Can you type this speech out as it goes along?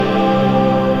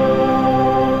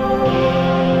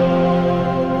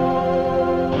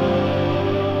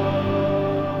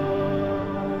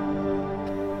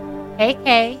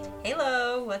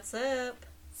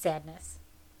Sadness.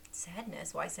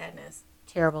 Sadness? Why sadness?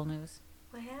 Terrible news.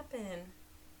 What happened?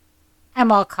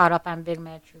 I'm all caught up on Big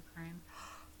Mad True Crime.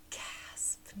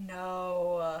 Gasp.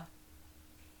 No.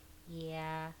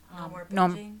 Yeah. No more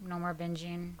binging? No more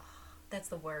binging. That's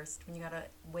the worst. When you gotta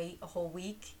wait a whole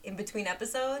week in between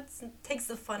episodes. It takes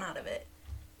the fun out of it.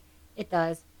 It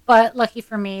does. But lucky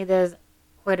for me, there's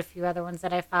quite a few other ones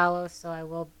that I follow, so I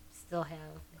will still have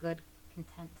good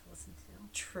content to listen to.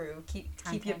 True.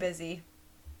 Keep you busy.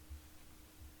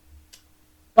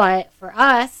 But for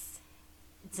us,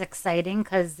 it's exciting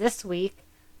because this week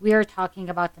we are talking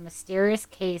about the mysterious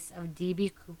case of D.B.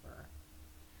 Cooper,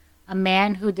 a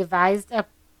man who devised a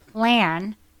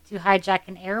plan to hijack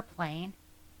an airplane.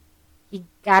 He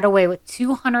got away with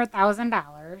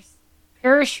 $200,000,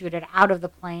 parachuted out of the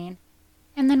plane,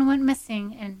 and then went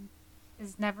missing and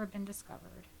has never been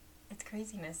discovered. It's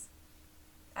craziness.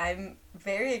 I'm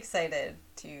very excited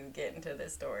to get into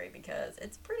this story because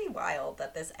it's pretty wild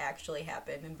that this actually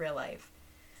happened in real life.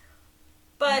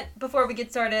 But before we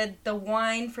get started, the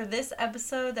wine for this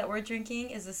episode that we're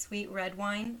drinking is a sweet red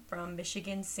wine from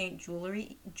Michigan's St.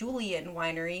 Julian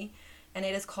Winery, and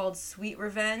it is called Sweet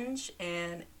Revenge,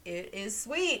 and it is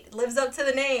sweet. It lives up to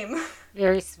the name.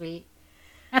 Very sweet.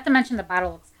 Not to mention the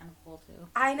bottle looks kind of cool, too.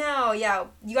 I know, yeah.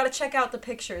 You got to check out the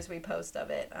pictures we post of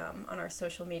it on our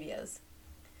social medias.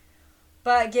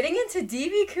 But getting into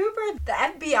D.B. Cooper, the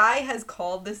FBI has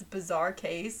called this bizarre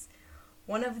case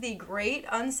one of the great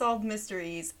unsolved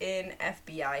mysteries in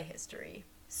FBI history.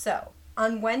 So,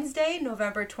 on Wednesday,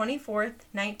 November 24th,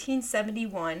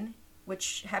 1971,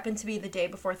 which happened to be the day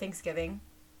before Thanksgiving,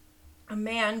 a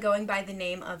man going by the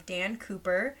name of Dan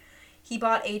Cooper, he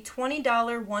bought a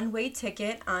 $20 one-way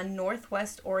ticket on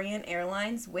Northwest Orient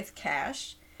Airlines with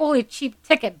cash. Holy cheap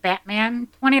ticket, Batman.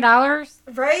 $20?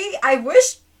 Right? I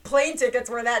wish plane tickets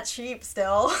were that cheap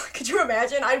still. Could you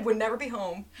imagine? I would never be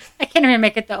home. I can't even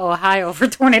make it to Ohio for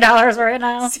 $20 right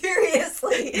now.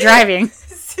 Seriously. Driving.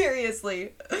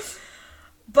 Seriously.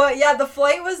 But yeah, the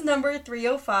flight was number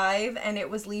 305, and it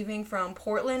was leaving from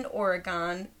Portland,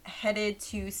 Oregon, headed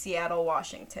to Seattle,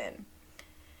 Washington.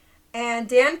 And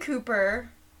Dan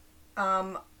Cooper,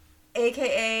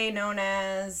 a.k.a. known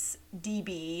as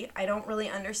DB, I don't really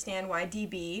understand why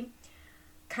DB,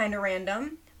 kind of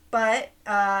random, but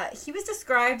he was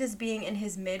described as being in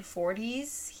his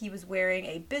mid-40s. He was wearing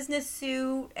a business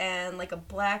suit and like a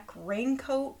black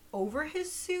raincoat over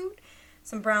his suit,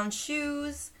 some brown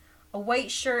shoes, a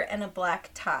white shirt, and a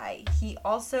black tie. He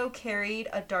also carried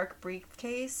a dark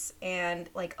briefcase and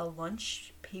like a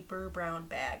lunch paper brown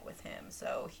bag with him.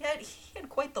 So he had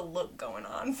quite the look going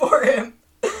on for him.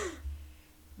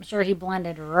 I'm sure he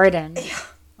blended right in. Yeah.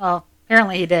 Well,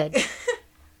 apparently he did.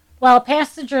 While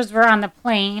passengers were on the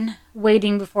plane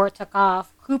waiting before it took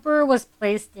off, Cooper was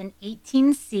placed in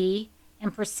 18C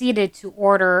and proceeded to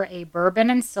order a bourbon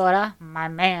and soda. My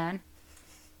man.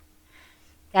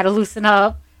 Gotta loosen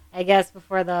up, I guess,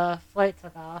 before the flight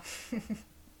took off.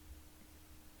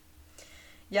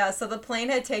 Yeah, so the plane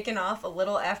had taken off a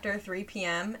little after 3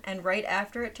 p.m., and right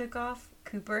after it took off,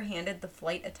 Cooper handed the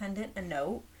flight attendant a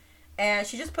note, and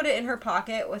she just put it in her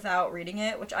pocket without reading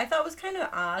it, which I thought was kind of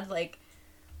odd. Like,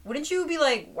 wouldn't you be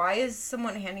like, why is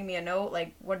someone handing me a note?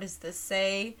 Like, what does this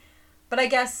say? But I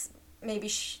guess maybe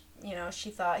she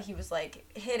thought he was like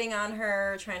hitting on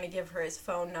her, trying to give her his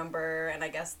phone number, and I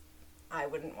guess I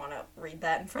wouldn't want to read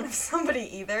that in front of somebody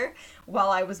either while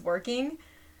I was working.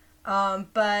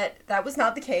 But that was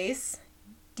not the case.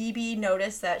 DB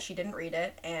noticed that she didn't read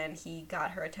it, and he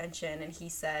got her attention, and he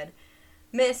said,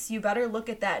 "Miss, you better look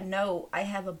at that note. I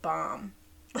have a bomb."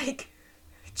 Like,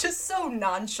 just so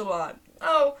nonchalant.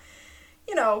 Oh,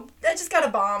 I just got a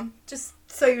bomb. Just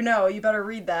so you know, you better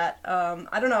read that.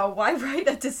 I don't know. Why write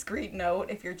a discreet note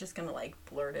if you're just gonna, like,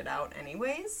 blurt it out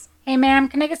anyways? Hey, ma'am,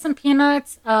 can I get some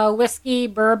peanuts, whiskey,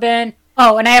 bourbon?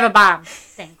 Oh, and I have a bomb.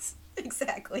 Thanks.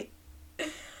 Exactly.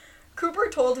 Cooper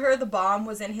told her the bomb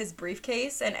was in his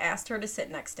briefcase and asked her to sit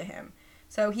next to him.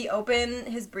 So he opened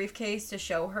his briefcase to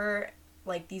show her,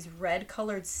 like, these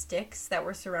red-colored sticks that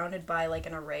were surrounded by, like,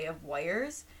 an array of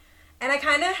wires. And I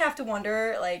kind of have to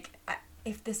wonder, like,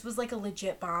 if this was, like, a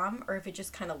legit bomb or if it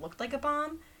just kind of looked like a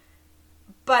bomb.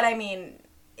 But, I mean,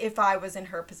 if I was in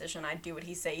her position, I'd do what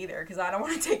he say either, because I don't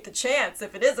want to take the chance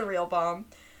if it is a real bomb.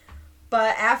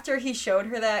 But after he showed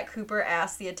her that, Cooper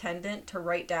asked the attendant to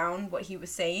write down what he was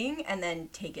saying and then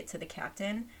take it to the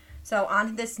captain. So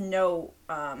on this note,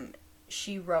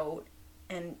 she wrote,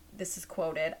 and this is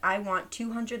quoted, "I want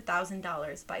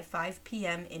 $200,000 by 5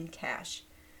 p.m. in cash.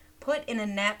 Put in a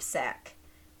knapsack.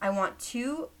 I want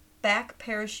 2 back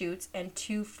parachutes and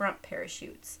 2 front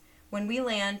parachutes. When we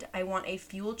land, I want a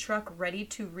fuel truck ready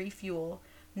to refuel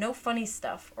No funny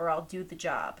stuff or I'll do the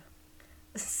job.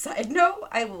 Side note,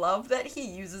 I love that he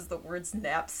uses the words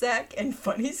knapsack and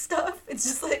funny stuff. It's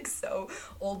just like so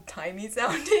old-timey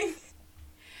sounding.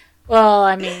 Well,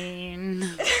 I mean...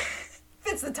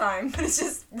 Fits the time, but it's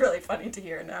just really funny to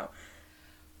hear now.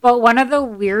 But one of the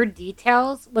weird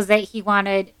details was that he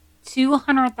wanted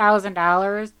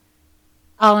 $200,000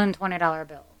 all in $20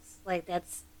 bills. Like,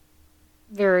 that's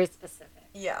very specific.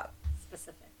 Yeah.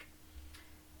 Specific.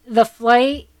 The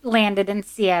flight landed in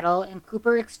Seattle, and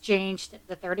Cooper exchanged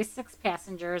the 36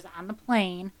 passengers on the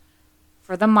plane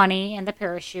for the money and the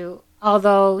parachute,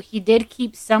 although he did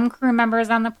keep some crew members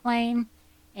on the plane,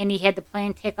 and he had the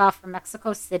plane take off from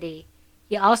Mexico City.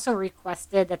 He also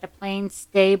requested that the plane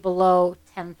stay below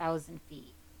 10,000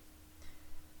 feet.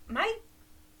 My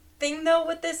thing, though,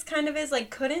 with this kind of is, like,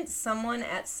 couldn't someone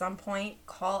at some point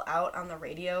call out on the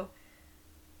radio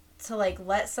to, like,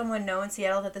 let someone know in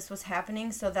Seattle that this was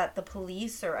happening so that the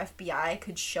police or FBI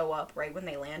could show up right when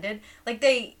they landed? Like,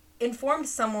 they informed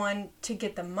someone to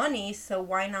get the money, so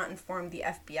why not inform the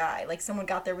FBI? Like, someone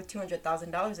got there with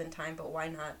 $200,000 in time, but why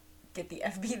not get the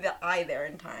FBI there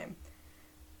in time?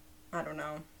 I don't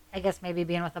know. I guess maybe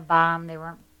being with a bomb, they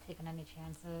weren't taking any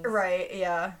chances. Right,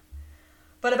 yeah.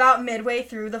 But about midway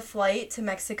through the flight to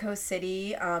Mexico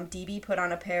City, DB put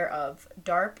on a pair of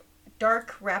dark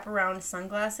wraparound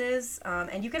sunglasses.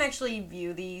 And you can actually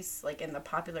view these like in the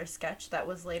popular sketch that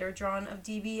was later drawn of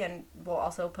DB. And we'll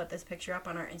also put this picture up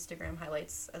on our Instagram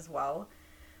highlights as well.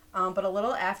 But a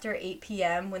little after 8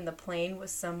 p.m. when the plane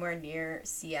was somewhere near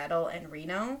Seattle and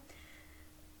Reno,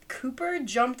 Cooper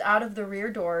jumped out of the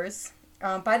rear doors.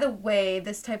 By the way,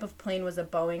 this type of plane was a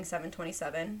Boeing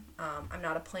 727. I'm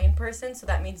not a plane person, so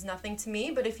that means nothing to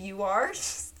me, but if you are,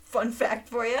 just fun fact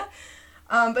for you.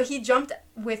 But he jumped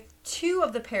with 2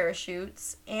 of the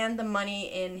parachutes and the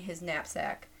money in his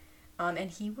knapsack.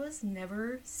 And he was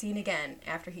never seen again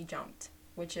after he jumped,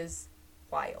 which is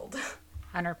wild.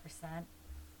 100%.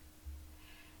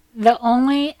 The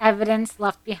only evidence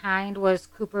left behind was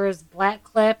Cooper's black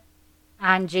clip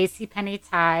on JCPenney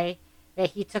tie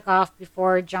that he took off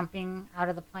before jumping out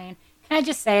of the plane. Can I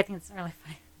just say, I think it's really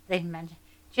funny they mentioned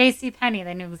JCPenney.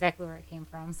 They knew exactly where it came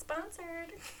from.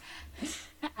 Sponsored.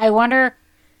 I wonder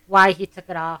why he took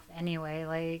it off anyway.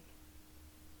 Like,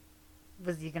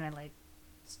 was he going to, like,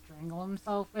 strangle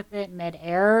himself with it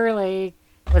mid-air? Like,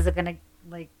 was it going to,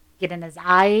 like, get in his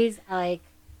eyes? Like,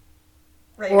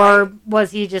 Right, or right.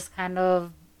 was he just kind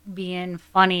of being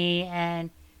funny and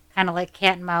kind of like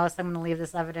cat and mouse? I'm going to leave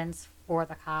this evidence for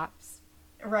the cops.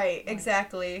 Right,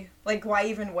 exactly. Like, why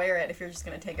even wear it if you're just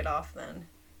going to take it off then?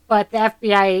 But the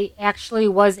FBI actually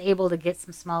was able to get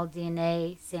some small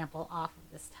DNA sample off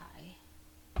of this tie.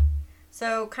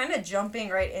 So, kind of jumping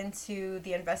right into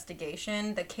the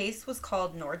investigation, the case was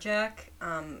called Norjack,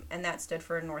 and that stood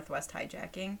for Northwest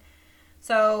Hijacking.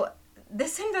 So,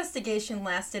 this investigation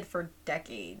lasted for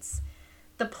decades.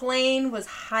 The plane was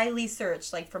highly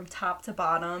searched, like from top to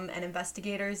bottom, and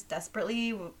investigators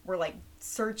desperately were like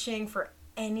searching for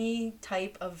any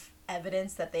type of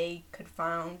evidence that they could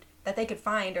find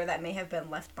or that may have been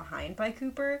left behind by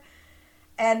Cooper.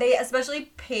 And they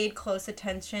especially paid close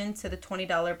attention to the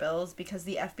 $20 bills because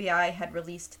the FBI had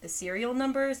released the serial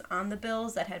numbers on the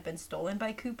bills that had been stolen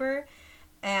by Cooper.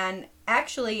 And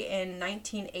actually in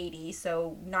 1980,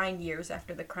 so 9 years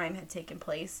after the crime had taken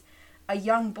place, a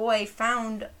young boy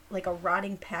found like a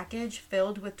rotting package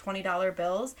filled with $20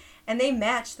 bills, and they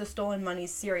matched the stolen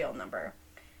money's serial number.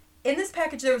 In this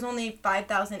package, there was only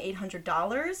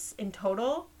 $5,800 in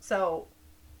total, so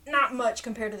not much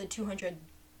compared to the $200,000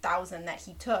 that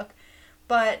he took.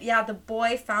 But yeah, the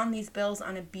boy found these bills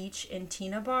on a beach in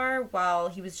Tina Bar while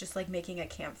he was just like making a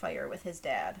campfire with his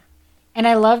dad. And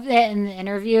I love that in the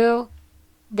interview,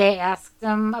 they asked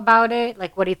him about it,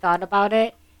 like what he thought about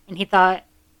it. And he thought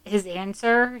his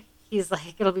answer, he's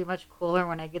like, it'll be much cooler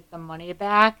when I get the money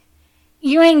back.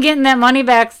 You ain't getting that money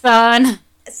back, son.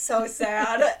 It's so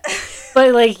sad.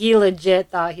 But like he legit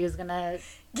thought he was gonna,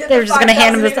 they were just gonna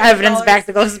hand him this evidence back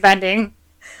to go spending.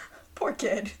 Poor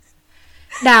kid.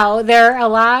 Now, there are a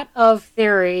lot of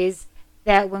theories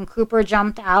that when Cooper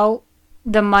jumped out,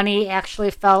 the money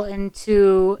actually fell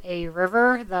into a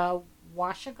river, the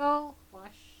Washago?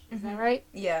 Is that right?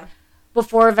 Yeah.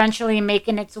 Before eventually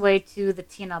making its way to the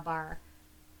Tina Bar.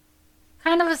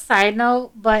 Kind of a side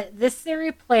note, but this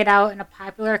theory played out in a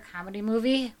popular comedy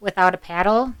movie, Without a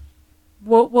Paddle.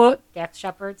 What? Dax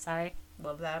Shepard, sorry.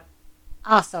 Love that.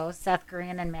 Also, Seth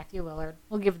Green and Matthew Willard.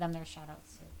 We'll give them their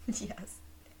shout-outs too. Yes.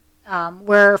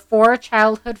 Where 4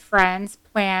 childhood friends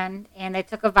planned, and they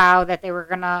took a vow that they were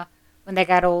going to, when they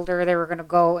got older, they were going to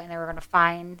go and they were going to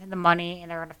find the money and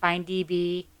they were going to find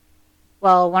DB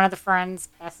Well, one of the friends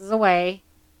passes away,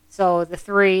 so the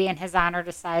three, in his honor,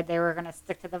 decide they were going to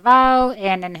stick to the vow,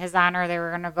 and in his honor, they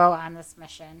were going to go on this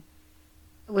mission,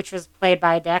 which was played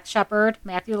by Dax Shepard,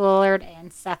 Matthew Lillard,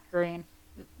 and Seth Green.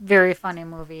 Very funny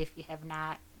movie if you have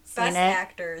not seen Best it.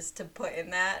 actors to put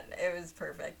in that. It was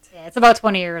perfect. Yeah, it's about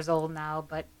 20 years old now,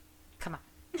 but come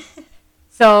on.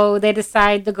 So they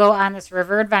decide to go on this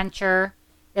river adventure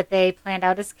that they planned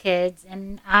out as kids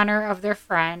in honor of their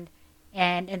friend.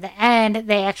 And in the end,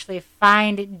 they actually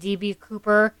find D.B.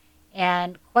 Cooper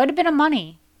and quite a bit of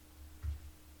money.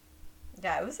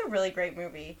 Yeah, it was a really great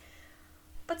movie.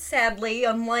 But sadly,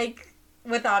 unlike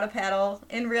Without a Paddle,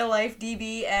 in real life,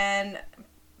 DB and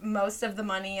most of the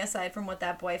money, aside from what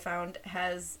that boy found,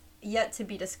 has yet to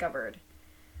be discovered.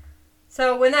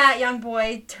 So when that young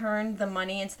boy turned the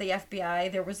money into the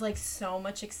FBI, there was like so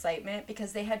much excitement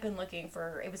because they had been looking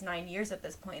for, it was 9 years at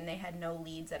this point, and they had no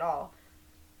leads at all.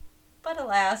 But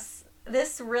alas,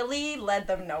 this really led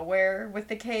them nowhere with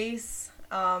the case.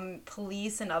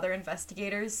 Police and other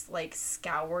investigators like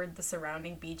scoured the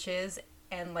surrounding beaches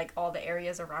and like all the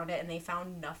areas around it, and they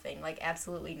found nothing, like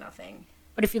absolutely nothing.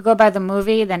 But if you go by the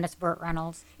movie, then it's Burt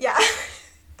Reynolds. Yeah,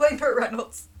 blame Burt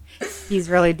Reynolds. He's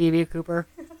really D.B. Cooper.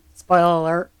 Spoiler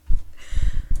alert.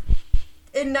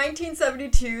 In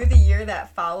 1972, the year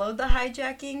that followed the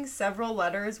hijacking, several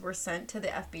letters were sent to the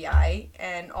FBI,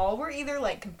 and all were either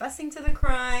like confessing to the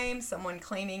crime, someone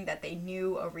claiming that they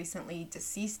knew a recently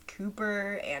deceased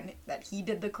Cooper and that he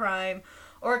did the crime,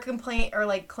 or a complaint, or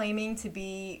like claiming to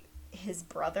be his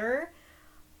brother.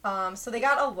 So they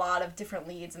got a lot of different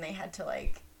leads, and they had to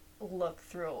like look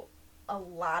through a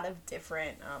lot of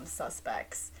different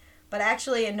suspects. But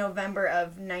actually, in November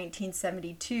of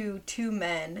 1972, two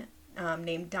men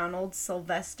named Donald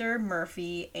Sylvester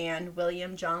Murphy and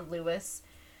William John Lewis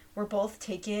were both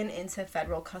taken into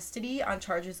federal custody on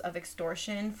charges of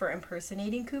extortion for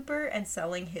impersonating Cooper and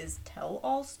selling his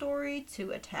tell-all story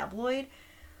to a tabloid.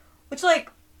 Which,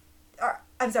 like,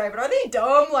 I'm sorry, but are they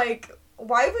dumb? Like,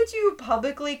 why would you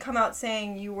publicly come out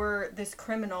saying you were this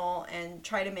criminal and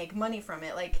try to make money from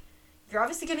it? Like, you're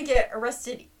obviously going to get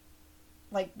arrested,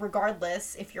 like,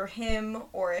 regardless if you're him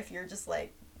or if you're just,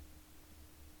 like,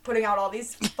 putting out all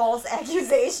these false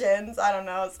accusations. I don't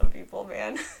know, some people,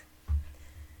 man.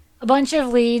 A bunch of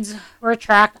leads were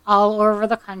tracked all over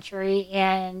the country,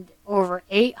 and over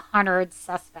 800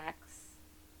 suspects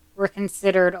were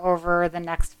considered over the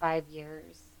next 5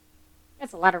 years.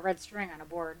 That's a lot of red string on a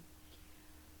board.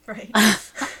 Right.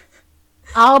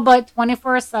 All but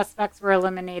 24 suspects were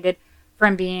eliminated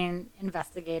from being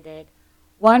investigated.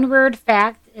 One weird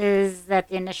fact is that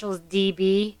the initials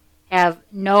DB have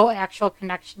no actual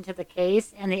connection to the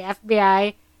case, and the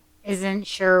FBI isn't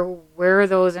sure where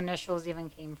those initials even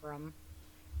came from.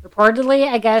 Reportedly,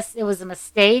 I guess it was a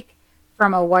mistake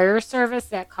from a wire service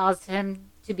that caused him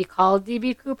to be called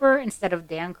D.B. Cooper instead of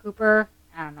Dan Cooper.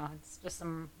 I don't know, it's just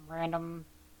some random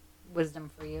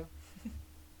wisdom for you.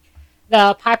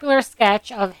 The popular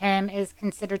sketch of him is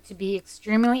considered to be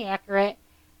extremely accurate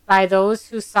by those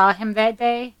who saw him that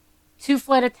day. Two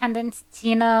flight attendants,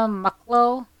 Tina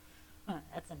Mucklow,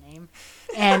 that's a name,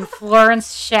 and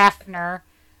Florence Schaffner,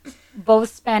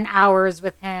 both spent hours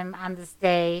with him on this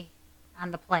day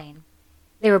on the plane.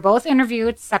 They were both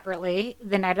interviewed separately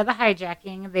the night of the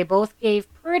hijacking. They both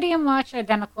gave pretty much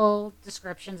identical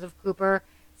descriptions of Cooper,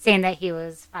 saying that he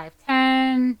was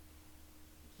 5'10",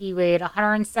 he weighed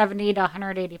 170 to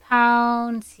 180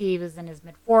 pounds, he was in his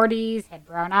mid-40s, had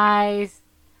brown eyes.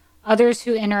 Others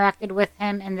who interacted with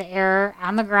him in the air,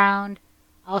 on the ground,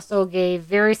 also gave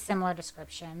very similar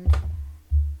descriptions.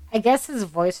 I guess his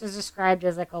voice was described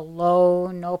as like a low,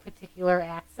 no particular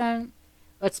accent,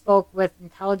 but spoke with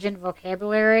intelligent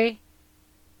vocabulary,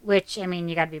 which, I mean,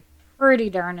 you gotta be pretty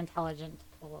darn intelligent to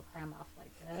pull a crime off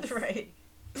like this. Right.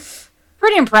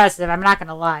 Pretty impressive, I'm not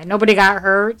gonna lie. Nobody got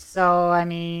hurt, so, I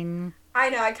mean... I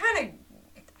know,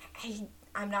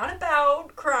 I'm not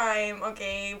about crime,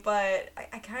 okay, but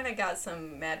I kind of got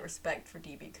some mad respect for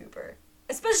D.B. Cooper.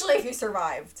 Especially if he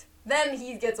survived. Then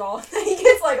he gets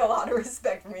like a lot of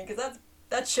respect from me, because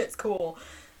that shit's cool.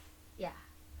 Yeah.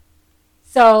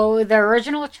 So the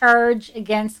original charge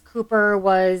against Cooper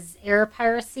was air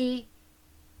piracy,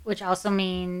 which also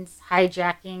means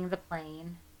hijacking the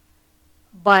plane.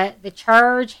 But the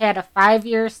charge had a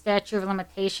 5-year statute of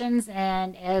limitations,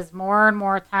 and as more and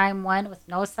more time went with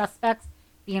no suspects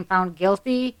being found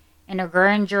guilty, and a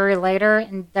grand jury later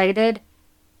indicted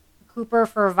Cooper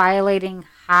for violating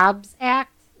Hobbs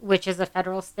Act, which is a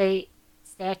federal state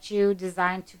statute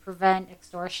designed to prevent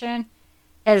extortion,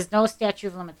 has no statute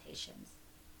of limitations.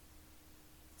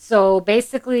 So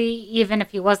basically, even if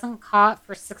he wasn't caught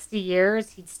for 60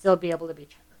 years, he'd still be able to be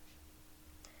charged.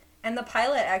 And the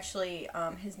pilot actually,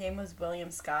 his name was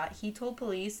William Scott. He told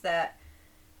police that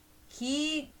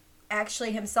he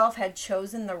actually himself had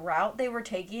chosen the route they were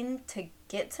taking to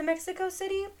get to Mexico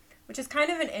City, which is kind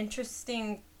of an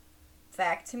interesting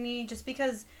fact to me, just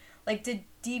because, like, did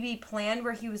DB plan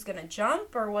where he was going to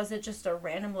jump, or was it just a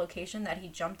random location that he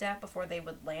jumped at before they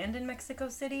would land in Mexico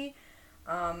City?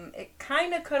 It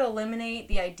kind of could eliminate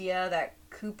the idea that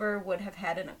Cooper would have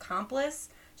had an accomplice,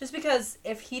 just because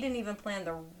if he didn't even plan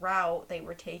the route they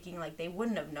were taking, like, they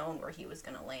wouldn't have known where he was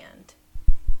going to land.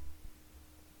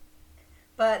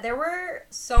 But there were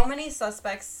so many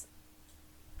suspects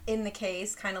in the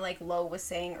case, kind of like Lo was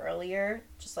saying earlier,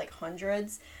 just like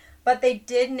hundreds. But they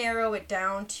did narrow it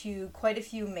down to quite a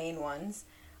few main ones.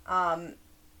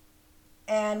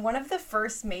 And one of the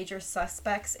first major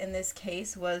suspects in this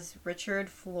case was Richard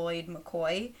Floyd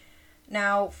McCoy.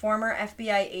 Now, former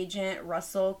FBI agent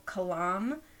Russell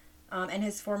Kalam and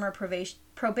his former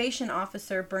probation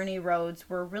officer Bernie Rhodes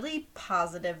were really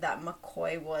positive that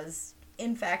McCoy was,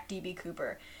 in fact, D.B.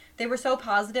 Cooper. They were so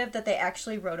positive that they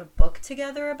actually wrote a book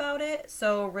together about it.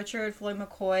 So Richard Floyd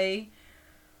McCoy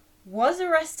was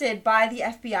arrested by the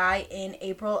FBI in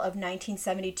April of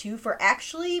 1972 for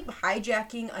actually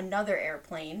hijacking another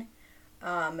airplane.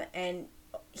 And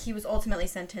he was ultimately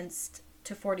sentenced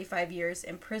to 45 years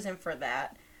in prison for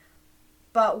that.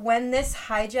 But when this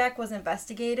hijack was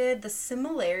investigated, the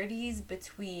similarities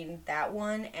between that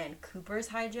one and Cooper's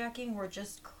hijacking were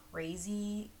just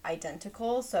crazy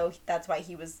identical. So that's why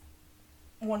he was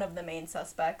one of the main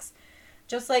suspects.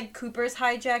 Just like Cooper's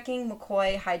hijacking,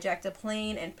 McCoy hijacked a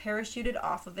plane and parachuted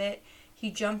off of it. He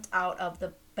jumped out of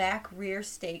the back rear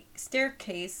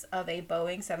staircase of a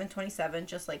Boeing 727,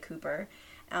 just like Cooper.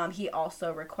 He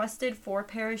also requested 4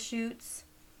 parachutes.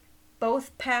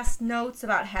 Both passed notes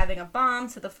about having a bomb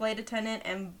to the flight attendant,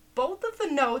 and both of the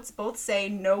notes both say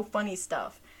no funny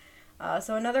stuff.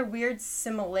 So another weird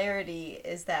similarity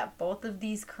is that both of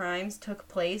these crimes took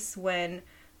place when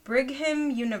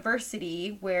Brigham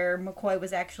University, where McCoy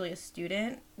was actually a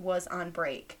student, was on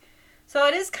break. So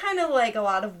it is kind of like a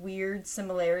lot of weird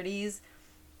similarities.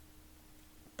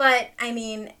 But, I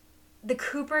mean, the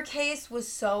Cooper case was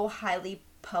so highly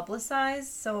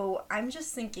publicized, so I'm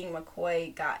just thinking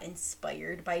McCoy got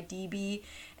inspired by DB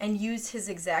and used his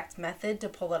exact method to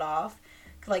pull it off.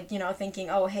 Like, you know,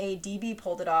 thinking, oh, hey, DB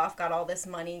pulled it off, got all this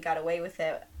money, got away with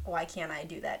it, why can't I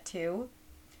do that too?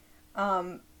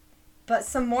 But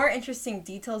some more interesting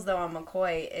details, though, on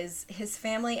McCoy is his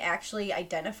family actually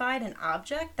identified an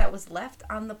object that was left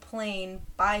on the plane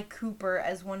by Cooper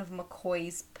as one of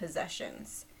McCoy's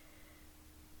possessions.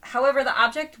 However, the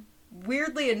object,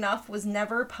 weirdly enough, was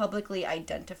never publicly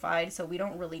identified, so we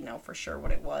don't really know for sure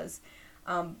what it was.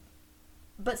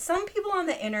 But some people on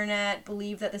the internet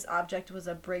believe that this object was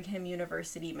a Brigham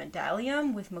University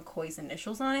medallion with McCoy's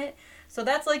initials on it. So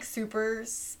that's like super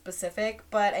specific,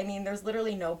 but I mean, there's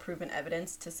literally no proven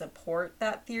evidence to support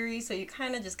that theory, so you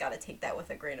kind of just got to take that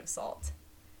with a grain of salt.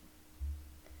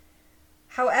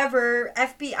 However,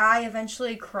 FBI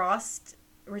eventually crossed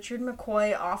Richard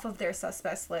McCoy off of their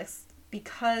suspects list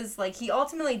because, like, he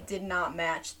ultimately did not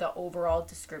match the overall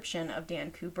description of Dan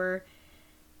Cooper.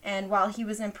 And while he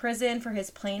was in prison for his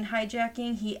plane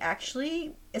hijacking, he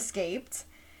actually escaped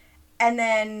and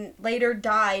then later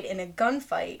died in a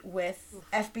gunfight with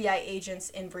FBI agents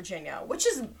in Virginia, which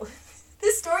is,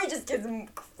 this story just gets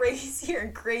crazier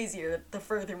and crazier the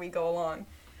further we go along.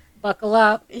 Buckle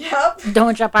up. Yep.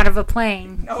 Don't jump out of a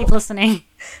plane. No. Keep listening.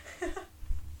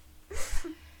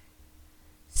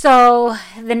 So,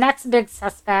 the next big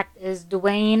suspect is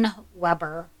Dwayne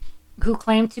Weber, who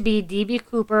claimed to be D.B.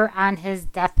 Cooper on his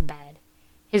deathbed.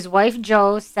 His wife,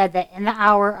 Jo, said that in the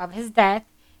hour of his death,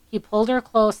 he pulled her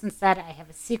close and said, "I have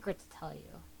a secret to tell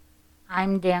you.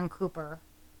 I'm Dan Cooper."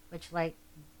 Which, like,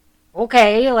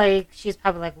 okay, like, she's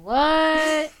probably like,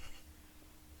 what?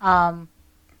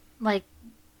 Like,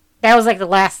 that was, like, the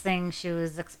last thing she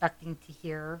was expecting to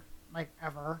hear, like,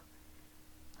 ever.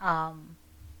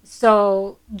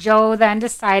 So, Jo then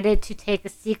decided to take a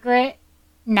secret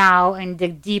now and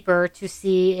dig deeper to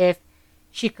see if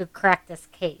she could crack this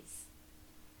case.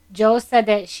 Jo said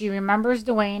that she remembers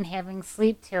Dwayne having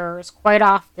sleep terrors quite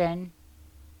often,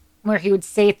 where he would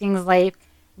say things like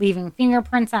leaving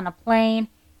fingerprints on a plane.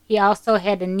 He also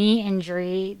had a knee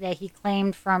injury that he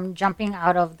claimed from jumping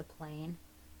out of the plane.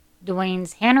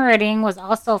 Dwayne's handwriting was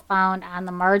also found on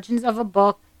the margins of a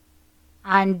book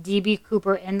on D.B.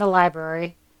 Cooper in the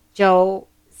library. Jo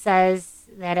says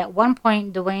that at one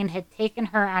point Dwayne had taken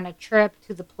her on a trip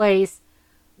to the place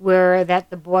where that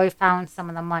the boy found some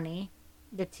of the money.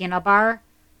 the Tina Bar.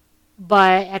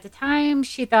 But at the time,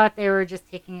 she thought they were just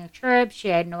taking a trip. She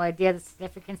had no idea the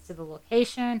significance to the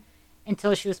location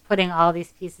until she was putting all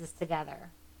these pieces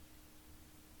together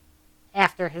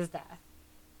after his death.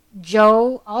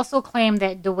 Joe also claimed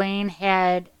that Dwayne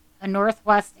had a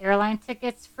Northwest airline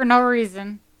tickets for no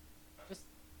reason. Just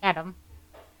had them.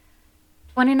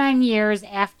 29 years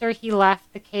after he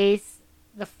left the case,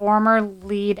 the former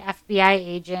lead FBI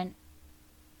agent,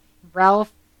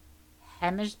 Ralph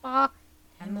Hemmelsbach,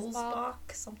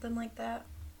 something like that.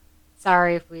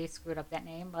 Sorry if we screwed up that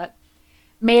name, but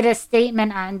made a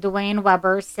statement on Dwayne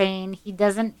Weber saying he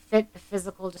doesn't fit the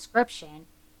physical description.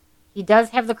 He does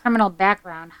have the criminal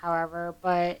background, however,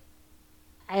 but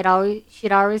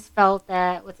she'd always felt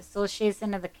that with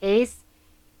association of the case,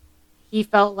 he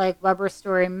felt like Weber's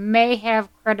story may have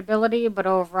credibility, but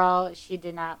overall she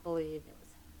did not believe it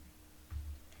was him.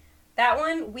 That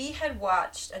one, we had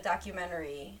watched a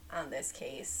documentary on this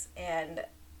case, and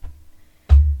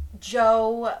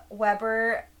Joe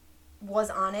Weber was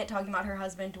on it talking about her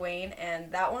husband Dwayne,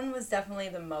 and that one was definitely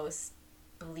the most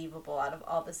believable out of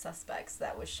all the suspects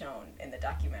that was shown in the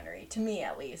documentary, to me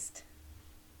at least.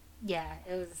 Yeah,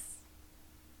 it was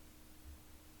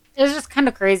just kind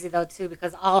of crazy though too,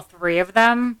 because all three of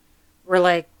them were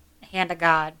like, hand of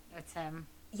God, it's him.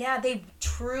 Yeah, they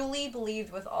truly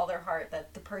believed with all their heart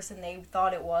that the person they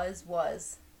thought it was.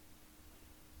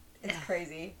 It's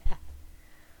crazy.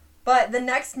 But the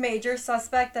next major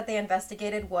suspect that they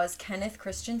investigated was Kenneth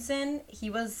Christensen. He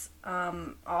was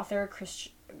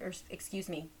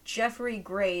Jeffrey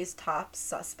Gray's top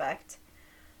suspect.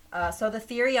 So the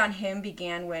theory on him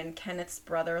began when Kenneth's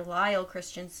brother Lyle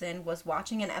Christensen was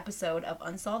watching an episode of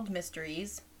Unsolved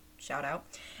Mysteries, shout out,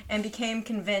 and became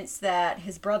convinced that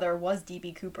his brother was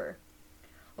D.B. Cooper.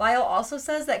 Lyle also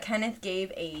says that Kenneth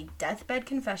gave a deathbed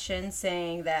confession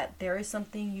saying that there is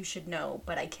something you should know,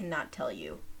 but I cannot tell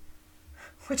you.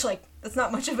 Which, that's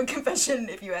not much of a confession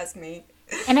if you ask me.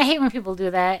 And I hate when people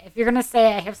do that. If you're going to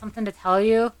say I have something to tell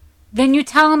you, then you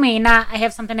tell me, not I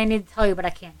have something I need to tell you, but I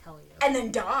can't tell you. And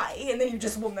then die, and then you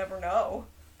just will never know.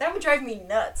 That would drive me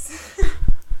nuts.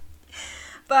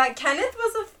 But Kenneth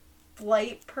was a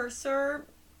flight purser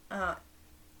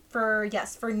for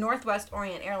Northwest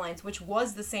Orient Airlines, which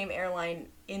was the same airline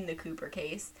in the Cooper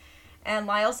case. And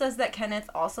Lyle says that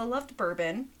Kenneth also loved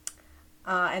bourbon,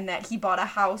 and that he bought a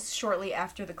house shortly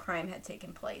after the crime had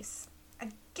taken place.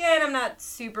 Again, I'm not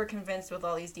super convinced with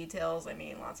all these details. I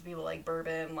mean, lots of people like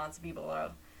bourbon, lots of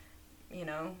people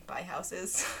buy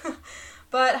houses.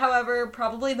 But, however,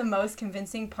 probably the most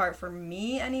convincing part for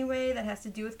me, anyway, that has to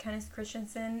do with Kenneth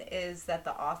Christensen is that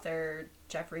the author,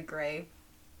 Jeffrey Gray,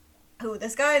 who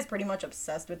this guy is pretty much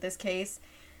obsessed with this case.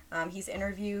 He's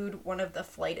interviewed one of the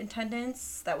flight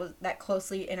attendants that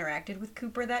closely interacted with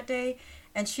Cooper that day,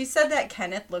 and she said that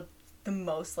Kenneth looked the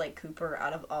most like Cooper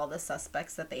out of all the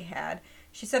suspects that they had.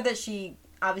 She said that she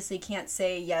obviously can't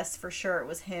say yes for sure it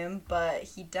was him, but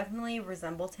he definitely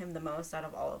resembled him the most out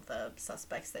of all of the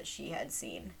suspects that she had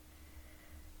seen.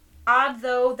 Odd,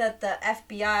 though, that the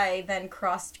FBI then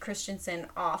crossed Christensen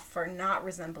off for not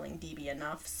resembling DB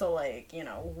enough, so,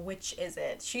 which is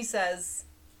it? She says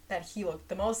that he looked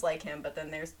the most like him, but then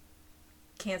there's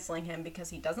canceling him because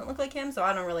he doesn't look like him, so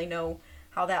I don't really know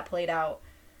how that played out.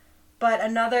 But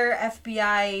another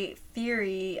FBI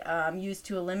theory used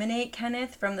to eliminate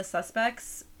Kenneth from the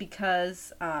suspects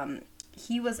because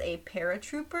he was a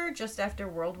paratrooper just after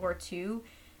World War II,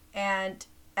 and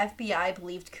FBI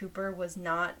believed Cooper was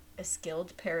not a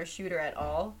skilled parachuter at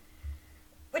all,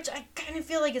 which I kind of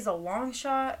feel like is a long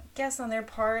shot guess on their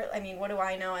part. I mean, what do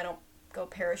I know? I don't go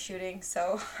parachuting,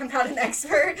 so I'm not an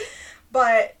expert.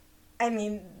 But, I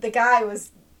mean, the guy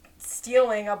was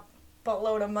stealing a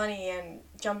buttload of money and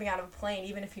jumping out of a plane.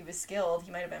 Even if he was skilled,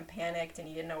 he might have been panicked and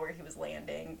he didn't know where he was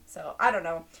landing. So, I don't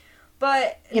know.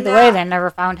 But either way, they never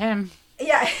found him.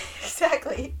 Yeah,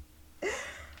 exactly.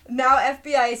 Now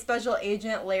FBI Special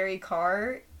Agent Larry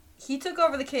Carr, he took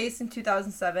over the case in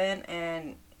 2007,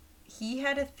 and he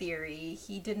had a theory.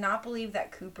 He did not believe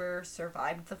that Cooper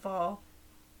survived the fall.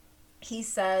 He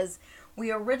says,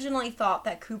 "We originally thought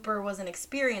that Cooper was an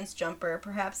experienced jumper,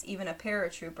 perhaps even a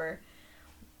paratrooper,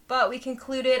 but we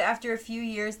concluded after a few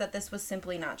years that this was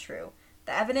simply not true.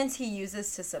 The evidence he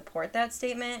uses to support that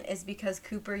statement is because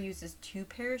Cooper uses 2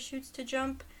 parachutes to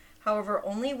jump. However,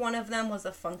 only one of them was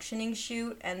a functioning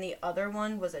chute, and the other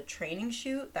one was a training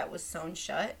chute that was sewn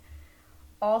shut.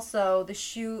 Also, the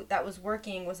chute that was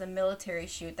working was a military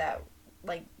chute that,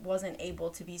 wasn't able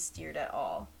to be steered at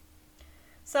all."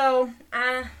 So,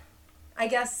 I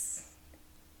guess,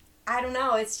 I don't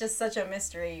know, it's just such a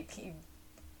mystery. You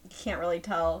can't really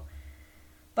tell.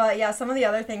 But yeah, some of the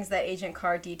other things that Agent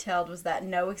Carr detailed was that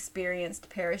no experienced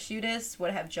parachutist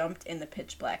would have jumped in the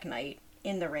pitch black night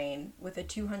in the rain with a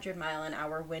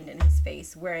 200-mile-an-hour wind in his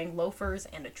face, wearing loafers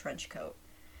and a trench coat.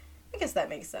 I guess that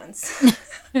makes sense.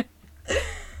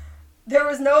 There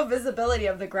was no visibility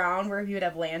of the ground where he would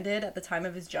have landed at the time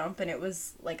of his jump, and it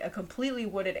was like a completely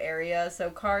wooded area,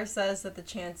 so Carr says that the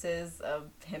chances of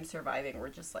him surviving were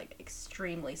just like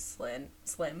extremely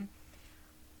slim.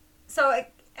 So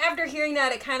after hearing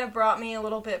that, it kind of brought me a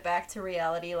little bit back to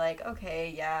reality, like,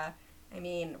 okay, yeah, I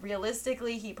mean,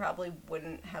 realistically, he probably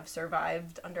wouldn't have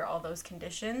survived under all those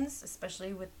conditions,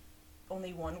 especially with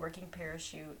only one working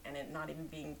parachute and it not even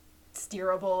being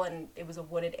steerable, and it was a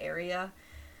wooded area.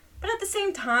 But at the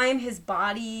same time, his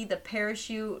body, the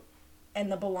parachute,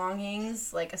 and the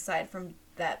belongings, like, aside from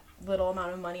that little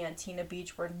amount of money on Tina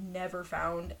Beach, were never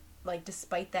found, like,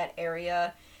 despite that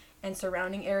area and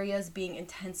surrounding areas being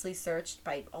intensely searched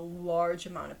by a large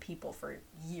amount of people for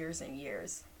years and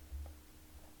years.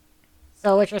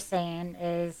 So what you're saying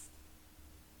is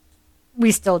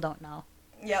we still don't know.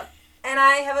 Yep. And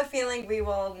I have a feeling we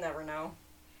will never know.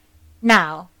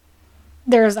 Now,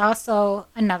 there's also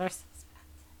another suspect.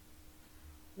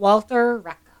 Walter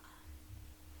Recca.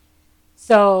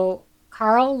 So,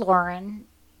 Carl Lauren,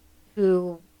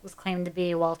 who was claimed to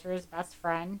be Walter's best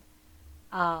friend,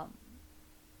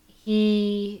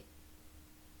 he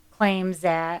claims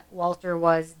that Walter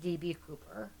was D.B.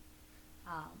 Cooper.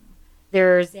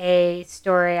 There's a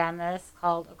story on this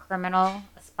called A Criminal,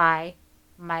 a Spy,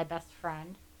 My Best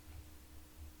Friend.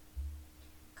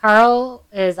 Carl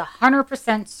is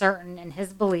 100% certain in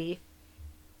his belief,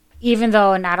 even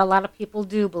though not a lot of people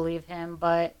do believe him,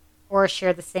 or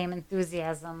share the same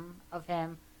enthusiasm of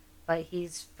him, but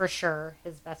he's for sure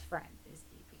his best friend is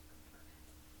D.B. Cooper.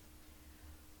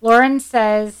 Lauren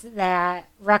says that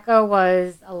Recca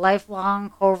was a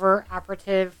lifelong covert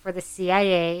operative for the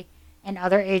CIA and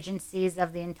other agencies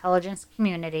of the intelligence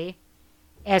community.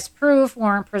 As proof,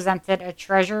 Lauren presented a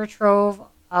treasure trove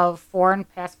of foreign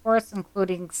passports,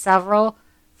 including several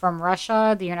from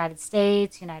Russia, the United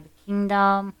States, United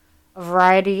Kingdom, a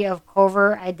variety of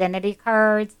covert identity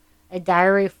cards, a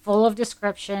diary full of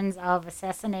descriptions of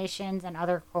assassinations and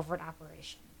other covert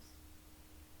operations.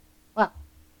 Well,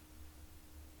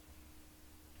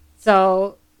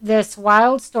 so this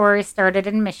wild story started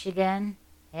in Michigan.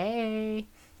 Hey.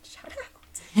 Shout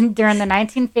out. During the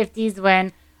 1950s,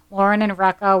 when Lauren and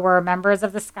Recca were members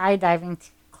of the skydiving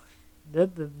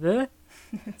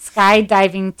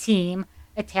team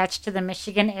attached to the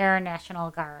Michigan Air National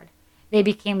Guard. They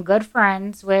became good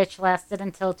friends, which lasted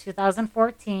until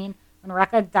 2014, when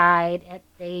Recca died at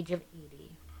the age of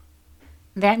 80.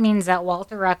 That means that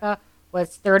Walter Recca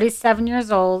was 37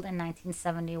 years old in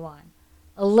 1971.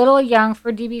 A little young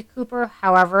for D.B. Cooper,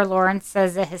 however, Lawrence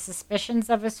says that his suspicions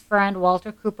of his friend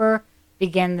Walter Cooper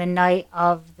began the night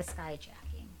of the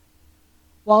skyjacking.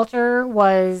 Walter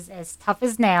was as tough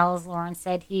as nails, Lawrence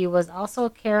said. He was also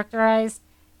characterized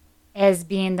as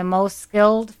being the most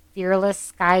skilled,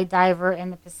 fearless skydiver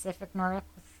in the Pacific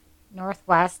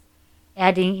Northwest,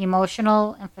 adding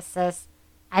emotional emphasis.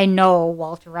 I know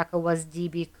Walter Recca was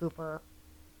D.B. Cooper.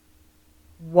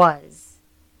 Was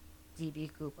D.B.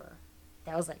 Cooper.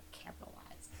 That was like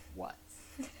capitalized. Was.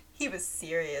 He was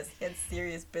serious. He had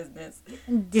serious business.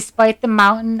 Despite the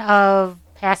mountain of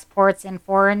passports and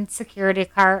foreign security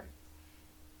cards,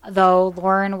 though,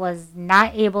 Lauren was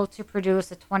not able to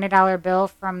produce a $20 bill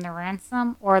from the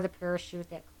ransom or the parachute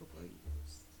that Cooper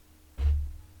used.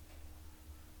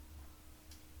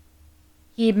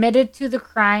 He admitted to the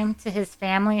crime to his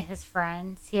family and his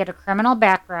friends. He had a criminal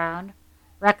background.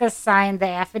 Recca signed the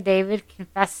affidavit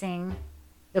confessing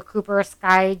the Cooper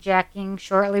skyjacking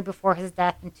shortly before his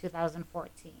death in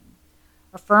 2014.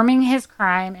 Affirming his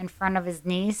crime in front of his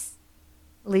niece,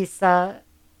 Lisa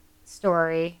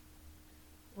Story,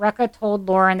 Recca told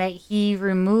Lauren that he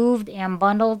removed and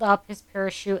bundled up his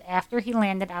parachute after he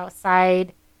landed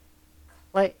outside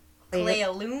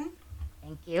Clayaloom?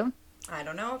 Thank you. I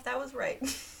don't know if that was right.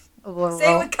 We'll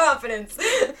Say it with confidence.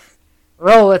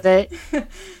 Roll with it.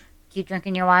 Keep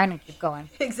drinking your wine and keep going.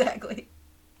 Exactly.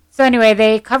 So anyway,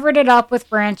 they covered it up with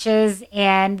branches,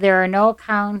 and there are no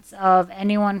accounts of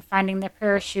anyone finding the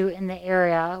parachute in the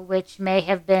area, which may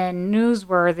have been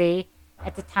newsworthy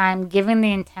at the time, given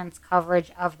the intense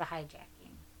coverage of the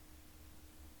hijacking.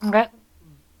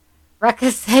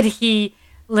 Recca said he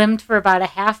limped for about a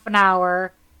half an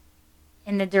hour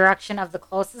in the direction of the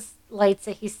closest lights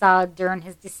that he saw during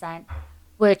his descent,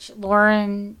 which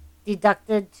Lauren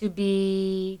deducted to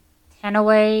be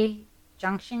Tenaway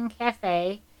Junction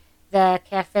Cafe, the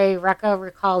cafe Recca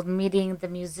recalled meeting the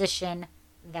musician,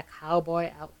 the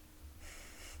Cowboy Out.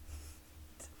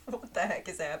 What the heck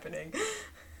is happening?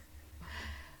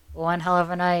 One hell of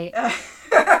a night.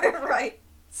 Right.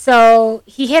 So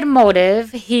he had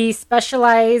motive. He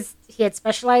had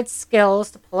specialized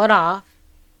skills to pull it off.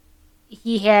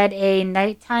 He had a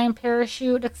nighttime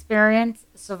parachute experience,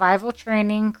 survival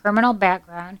training, criminal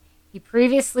background. He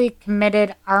previously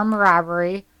committed armed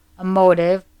robbery, a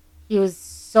motive. He was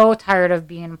so tired of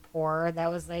being poor.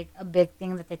 That was like a big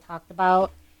thing that they talked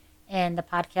about in the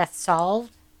podcast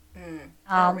Solved.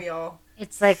 Are we all?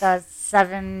 It's like a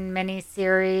 7 mini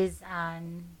series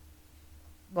on,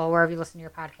 well, wherever you listen to your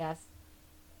podcast.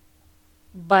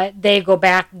 But they go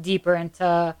back deeper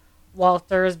into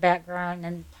Walter's background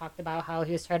and talked about how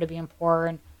he was tired of being poor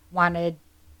and wanted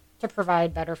to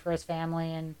provide better for his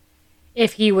family. And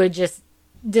if he would just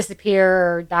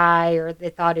disappear or die, or they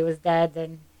thought he was dead,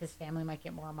 then his family might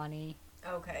get more money.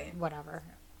 Okay. Whatever.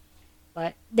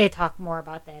 But they talk more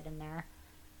about that in there.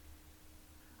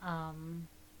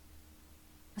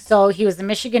 So he was a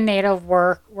Michigan native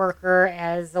worker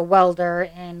as a welder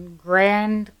in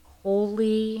Grand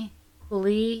Coulee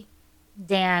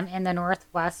Dam in the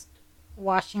Northwest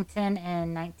Washington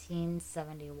in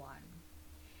 1971.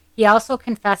 He also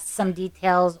confessed some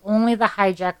details only the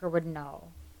hijacker would know.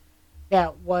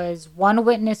 That was one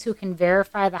witness who can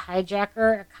verify the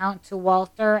hijacker account to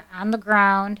Walter on the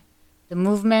ground, the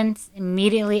movements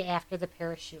immediately after the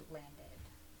parachute landed.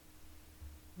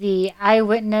 The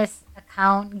eyewitness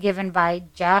account given by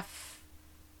Jeff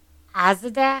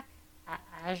Azadak,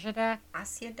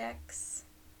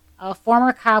 a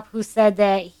former cop who said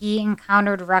that he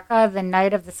encountered Rekha the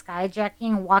night of the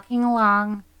skyjacking walking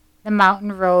along the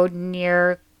mountain road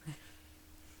near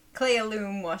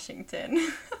Clayaloom,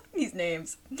 Washington. These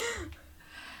names.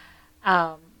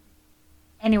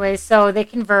 Anyway, so they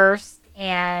conversed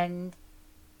and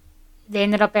they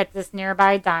ended up at this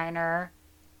nearby diner.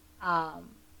 Osidich,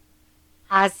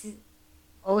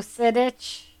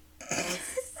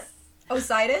 I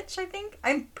think.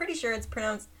 I'm pretty sure it's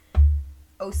pronounced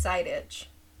Osidich.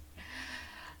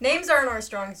 Names aren't our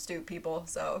strong suit, people,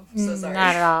 so sorry.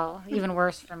 Not at all. Even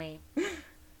worse for me.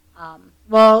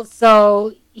 Well,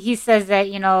 so he says that,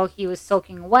 he was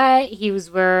soaking wet. He was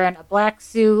wearing a black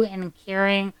suit and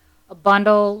carrying a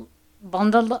bundled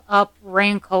up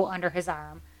raincoat under his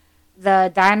arm.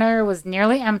 The diner was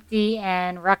nearly empty,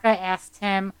 and Rekha asked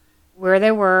him where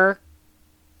they were.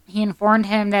 He informed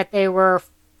him that they were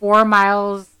 4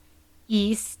 miles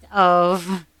east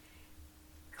of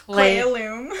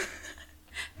Clayaloom.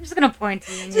 I'm just going to point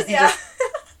to you. Just,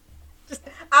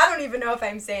 I don't even know if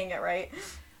I'm saying it right.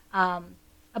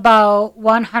 About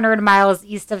 100 miles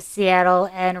east of Seattle,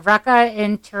 and Rekha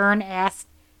in turn asked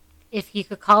if he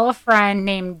could call a friend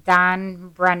named Don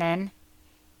Brennan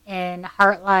in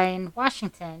Heartline,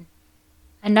 Washington,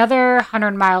 another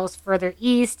 100 miles further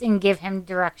east, and give him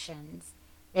directions.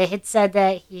 They had said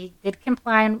that they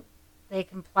complied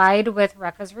with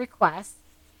Rekha's request.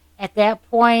 At that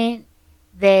point,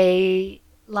 they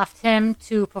left him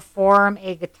to perform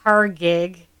a guitar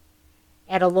gig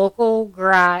at a local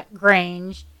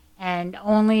Grange, and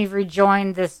only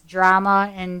rejoined this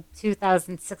drama in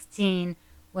 2016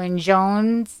 when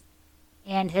Jones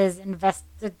and his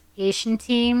investigation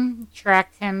team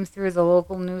tracked him through the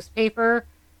local newspaper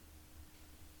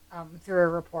through a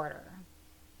reporter.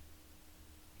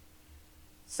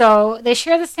 So they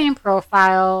share the same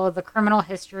profile, the criminal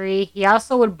history. He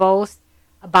also would boast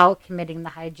about committing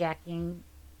the hijacking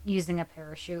using a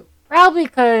parachute. Probably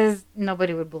because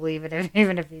nobody would believe it,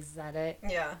 even if he said it.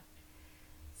 Yeah.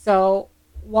 So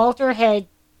Walter had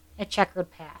a checkered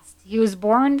past. He was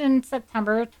born on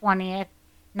September 20th,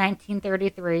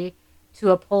 1933, to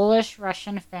a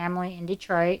Polish-Russian family in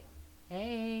Detroit.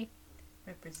 Hey.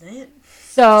 Represent.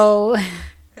 So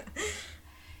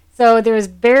there was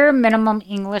bare minimum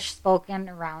English spoken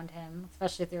around him,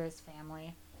 especially through his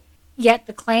family. Yet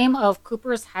the claim of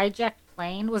Cooper's hijacked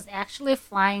plane was actually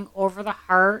flying over the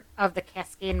heart of the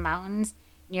Cascade Mountains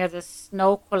near the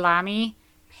Snoqualmie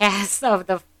Pass of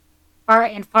the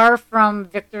far from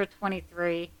Victor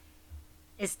 23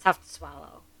 is tough to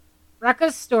swallow.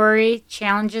 Rekha's story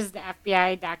challenges the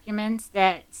FBI documents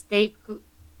that state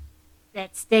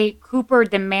Cooper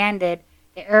demanded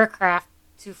the aircraft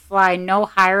to fly no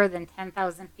higher than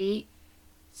 10,000 feet.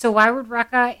 So why would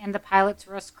Rekha and the pilots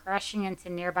risk crashing into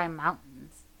nearby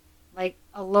mountains? Like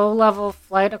a low-level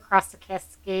flight across the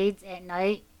Cascades at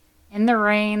night, in the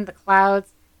rain, the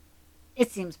clouds,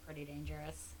 it seems pretty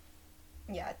dangerous.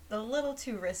 Yeah, a little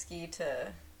too risky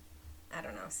to, I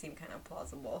don't know, seem kind of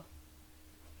plausible.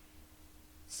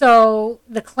 So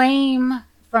the claim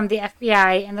from the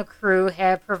FBI and the crew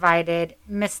have provided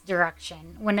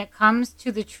misdirection. When it comes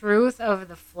to the truth of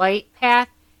the flight path,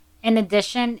 In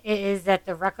addition, it is that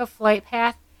the wreck of flight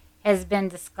path has been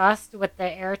discussed with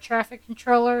the air traffic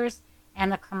controllers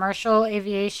and the commercial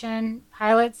aviation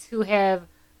pilots who have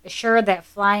assured that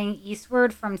flying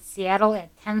eastward from Seattle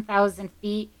at 10,000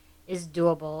 feet is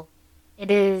doable. It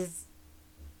is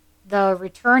the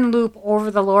return loop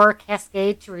over the lower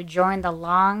Cascade to rejoin the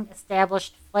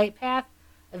long-established flight path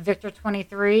of Victor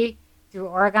 23 through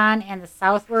Oregon and the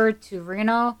southward to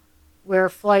Reno, where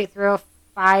Flight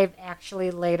 305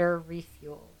 actually later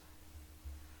refueled.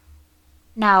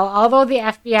 Now, although the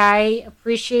FBI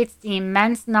appreciates the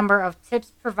immense number of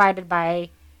tips provided by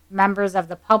members of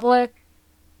the public,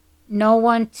 no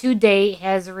one to date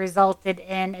has resulted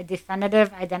in a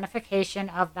definitive identification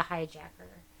of the hijacker.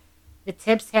 The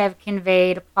tips have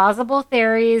conveyed plausible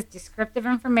theories, descriptive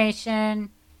information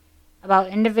about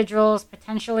individuals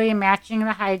potentially matching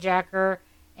the hijacker,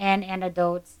 and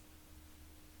anecdotes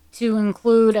to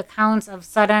include accounts of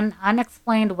sudden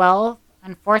unexplained wealth.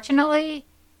 Unfortunately,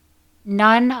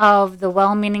 none of the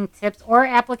well-meaning tips or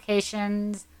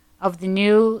applications of the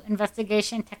new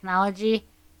investigation technology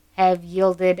have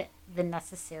yielded the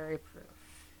necessary proof.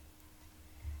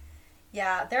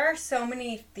 Yeah, there are so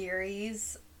many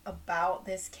theories about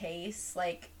this case.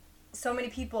 Like, so many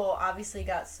people obviously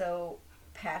got so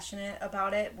passionate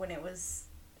about it when it was,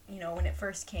 when it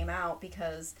first came out,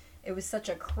 because it was such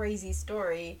a crazy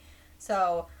story.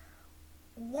 So,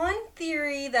 one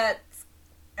theory that's,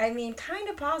 kind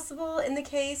of possible in the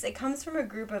case, it comes from a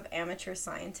group of amateur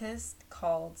scientists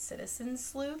called citizen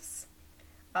sleuths.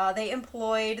 They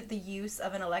employed the use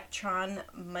of an electron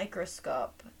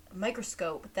microscope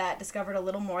that discovered a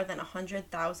little more than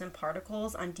 100,000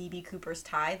 particles on D.B. Cooper's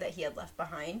tie that he had left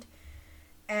behind.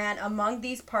 And among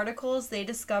these particles, they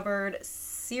discovered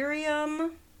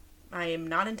cerium. I am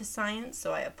not into science,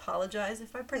 so I apologize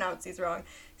if I pronounce these wrong.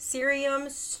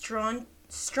 Cerium,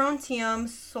 strontium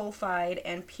sulfide,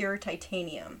 and pure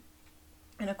titanium.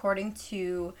 And according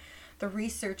to the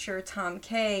researcher Tom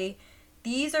Kay,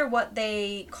 these are what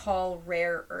they call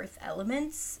rare earth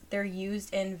elements. They're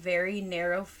used in very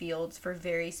narrow fields for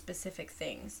very specific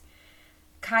things.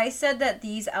 Kai said that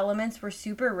these elements were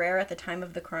super rare at the time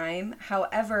of the crime.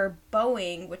 However,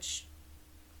 Boeing, which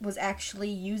was actually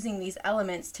using these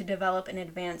elements to develop an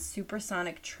advanced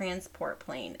supersonic transport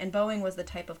plane, and Boeing was the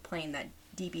type of plane that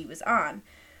DB was on.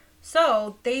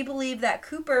 So they believe that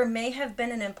Cooper may have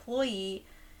been an employee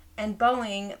and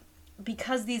Boeing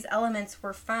because these elements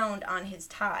were found on his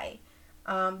tie.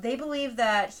 They believe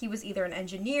that he was either an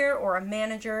engineer or a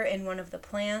manager in one of the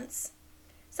plants.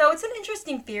 So it's an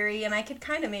interesting theory, and I could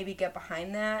kind of maybe get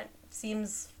behind that.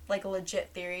 Seems like a legit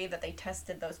theory that they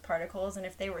tested those particles, and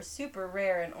if they were super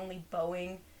rare and only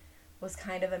Boeing was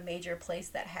kind of a major place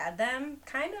that had them,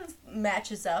 kind of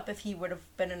matches up if he would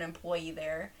have been an employee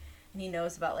there, and he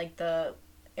knows about like the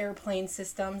airplane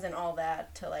systems and all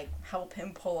that to like help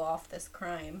him pull off this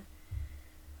crime.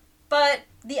 But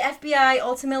the FBI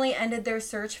ultimately ended their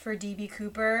search for D.B.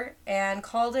 Cooper and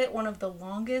called it one of the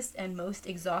longest and most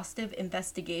exhaustive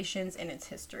investigations in its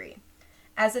history.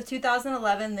 As of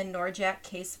 2011, the Norjack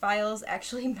case files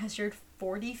actually measured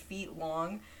 40 feet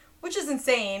long, which is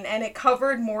insane, and it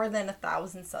covered more than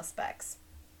 1,000 suspects.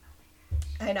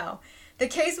 I know. The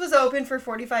case was open for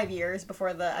 45 years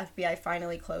before the FBI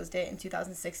finally closed it in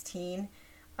 2016.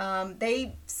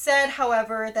 They said,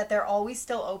 however, that they're always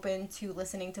still open to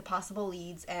listening to possible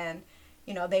leads, and,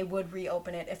 they would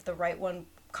reopen it if the right one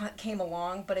came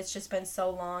along, but it's just been so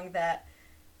long that,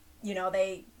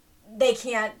 they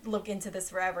can't look into this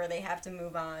forever. They have to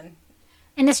move on.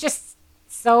 And it's just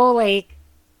so, I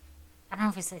don't know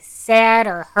if it's sad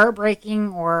or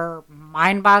heartbreaking or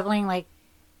mind-boggling. Like,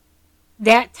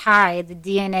 that tie, the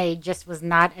DNA, just was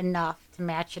not enough to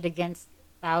match it against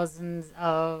thousands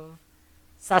of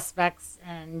suspects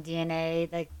and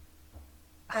DNA.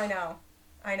 I know.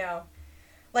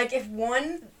 Like, if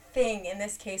one thing in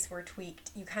this case were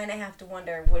tweaked, you kind of have to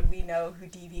wonder, would we know who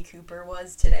D.B. Cooper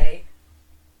was today?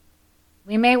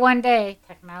 We may one day.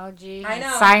 Technology and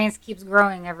science keeps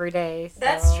growing every day. So.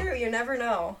 That's true. You never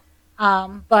know.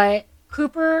 But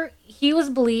Cooper, he was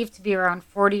believed to be around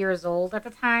 40 years old at the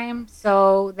time,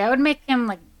 so that would make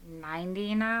him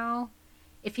 90 now.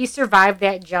 If he survived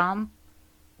that jump,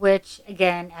 which,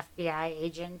 again, FBI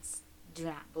agents do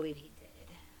not believe he did.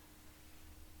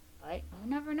 But you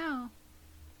never know.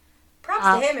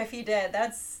 Props to him if he did.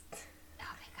 That's... Oh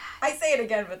my God. I say it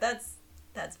again, but that's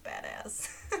badass.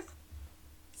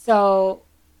 So,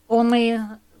 only,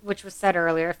 which was said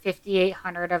earlier,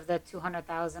 5,800 of the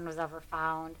 200,000 was ever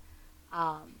found.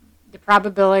 The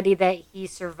probability that he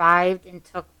survived and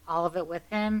took all of it with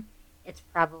him, it's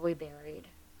probably buried.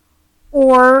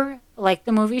 Or like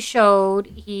the movie showed,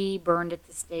 he burned it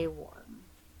to stay warm.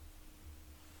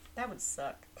 That would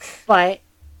suck. But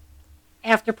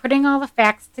after putting all the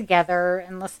facts together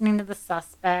and listening to the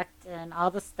suspect and all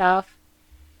the stuff,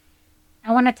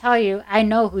 I want to tell you, I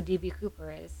know who D.B.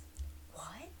 Cooper is.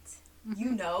 What? You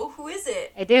know? Who is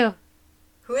it? I do.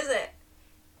 Who is it?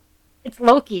 It's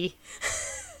Loki.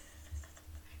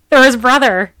 Thor his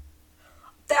brother.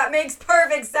 That makes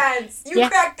perfect sense. You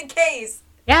cracked the case.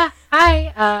 Yeah.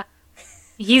 Hi.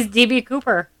 He's D.B.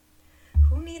 Cooper.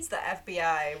 Who needs the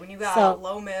FBI when you got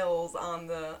Low Mills on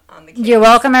the case? You're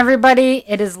welcome, everybody.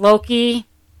 It is Loki.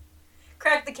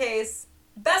 Crack the case.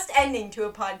 Best ending to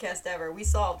a podcast ever. We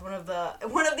solved one of the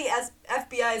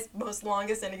FBI's most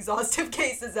longest and exhaustive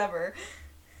cases ever.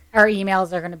 Our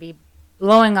emails are going to be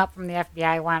blowing up from the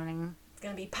FBI wanting. It's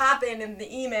going to be popping in the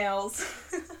emails.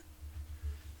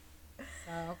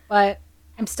 But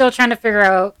I'm still trying to figure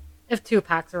out if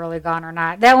Tupac's really gone or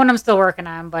not. That one I'm still working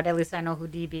on, but at least I know who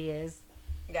DB is.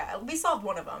 Yeah, we solved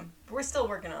one of them. We're still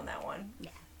working on that one. Yeah.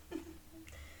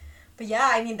 But yeah,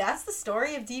 I mean, that's the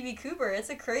story of D.B. Cooper. It's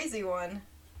a crazy one.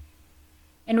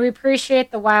 And we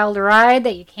appreciate the wild ride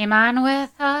that you came on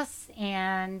with us.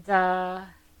 And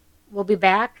we'll be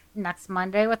back next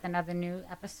Monday with another new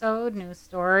episode, new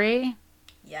story.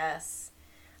 Yes.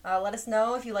 Let us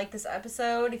know if you like this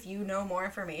episode, if you know more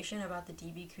information about the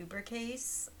D.B. Cooper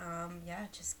case.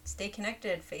 Just stay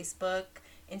connected. Facebook,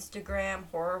 Instagram,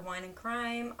 Horror, Wine, and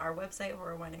Crime. Our website,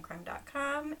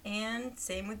 horrorwineandcrime.com. And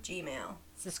same with Gmail.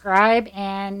 Subscribe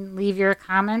and leave your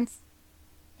comments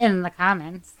in the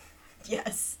comments.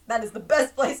 Yes, that is the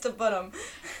best place to put them.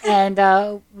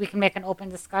 And we can make an open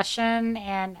discussion,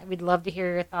 and we'd love to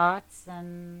hear your thoughts.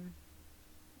 And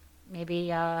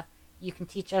maybe you can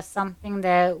teach us something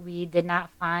that we did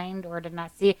not find or did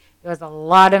not see. There was a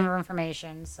lot of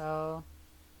information, so...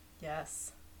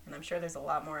 Yes, and I'm sure there's a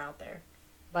lot more out there.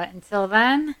 But until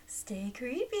then... Stay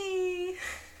creepy!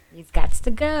 He's got to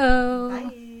go.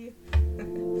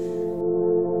 Bye!